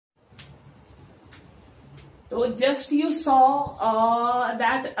So just you saw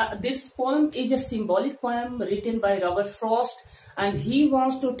that this poem is a symbolic poem written by Robert Frost, and he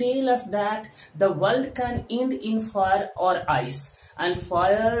wants to tell us that the world can end in fire or ice, and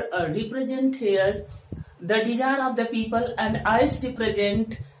fire represent here the desire of the people, and ice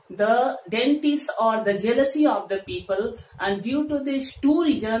represent the dentist or the jealousy of the people, and due to these two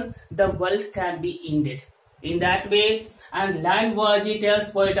reasons the world can be ended in that way. And language, he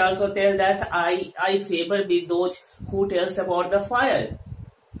tells, poet also tells that I favor with those who tells about the fire.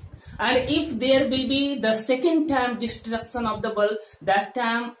 And if there will be the second time destruction of the world, that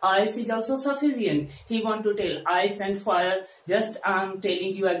time ice is also sufficient. He want to tell ice and fire. Just I'm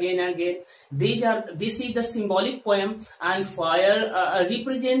telling you again and again. This is the symbolic poem, and fire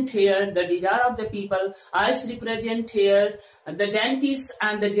represent here the desire of the people. Ice represent here the dentist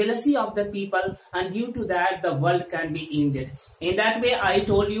and the jealousy of the people, and due to that the world can be ended. In that way, I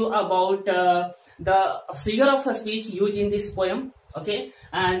told you about the figure of speech used in this poem. Okay,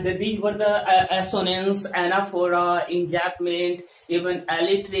 and these were the assonance, anaphora, enjambment, even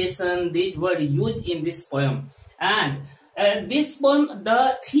alliteration. These were used in this poem. And this poem,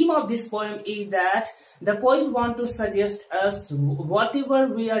 the theme of this poem is that the poet want to suggest us whatever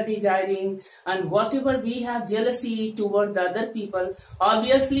we are desiring and whatever we have jealousy toward the other people,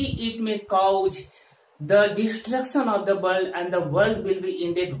 obviously it may cause the destruction of the world, and the world will be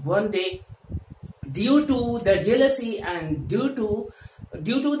ended one day due to the jealousy and due to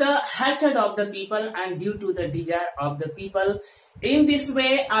the hatred of the people and due to the desire of the people. In this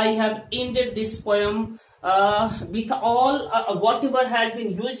way, I have ended this poem with all whatever has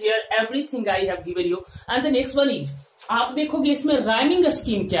been used here, everything I have given you. And the next one is, आप देखोगे इसमें rhyming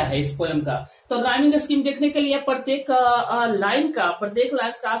scheme क्या है इस poem का। तो rhyming scheme देखने के लिए प्रत्येक लाइन का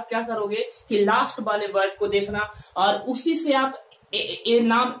आप क्या करोगे कि लास्ट वाले वर्ड को देखना, और उसी से आप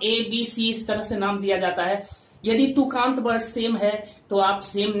नाम ए बी सी इस तरह से नाम दिया जाता है। यदि तुकांत वर्ड सेम है तो आप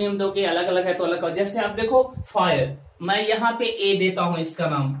सेम नेम दोगे, अलग अलग है तो अलग। जैसे आप देखो फायर, मैं यहाँ पे ए देता हूँ, इसका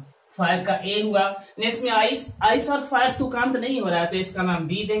नाम फायर का ए हुआ। नेक्स्ट में आइस और फायर तुकांत नहीं हो रहा है तो इसका नाम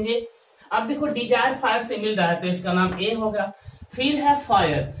बी देंगे। अब देखो डिजायर फायर से मिल रहा है तो इसका नाम ए होगा। फिर है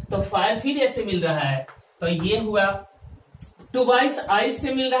फायर, तो फायर फिर ए से मिल रहा है तो ये हुआ। टुवाइस आइस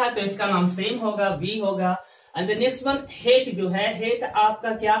से मिल रहा है तो इसका नाम सेम होगा, बी होगा। And the next one hate जो है, हेट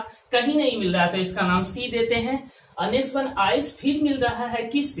आपका क्या कहीं नहीं मिल रहा है तो इसका नाम सी देते हैं। और नेक्स्ट वन आइस फिर मिल रहा है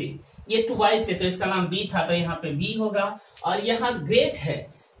किससे, ये टुवाइस से, तो इसका नाम बी था तो यहाँ पे बी होगा। और यहाँ ग्रेट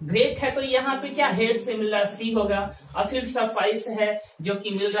है तो यहाँ पे क्या हेड से मिल रहा है, सी होगा। और फिर सफाइस है जो कि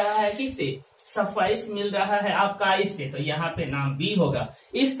मिल रहा है किससे, सफाइस मिल रहा है आपका आइस से, तो यहाँ पे नाम बी होगा।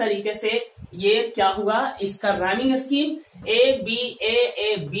 इस तरीके से ये क्या हुआ, इसका rhyming scheme A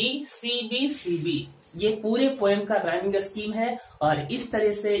B C B, ये पूरे पोएम का राइमिंग स्कीम है। और इस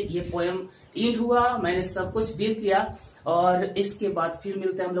तरह से ये पोएम एंड हुआ। मैंने सब कुछ डील किया, और इसके बाद फिर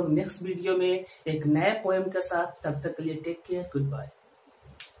मिलते हैं हम लोग नेक्स्ट वीडियो में एक नए पोएम के साथ। तब तक के लिए टेक केयर, गुड बाय।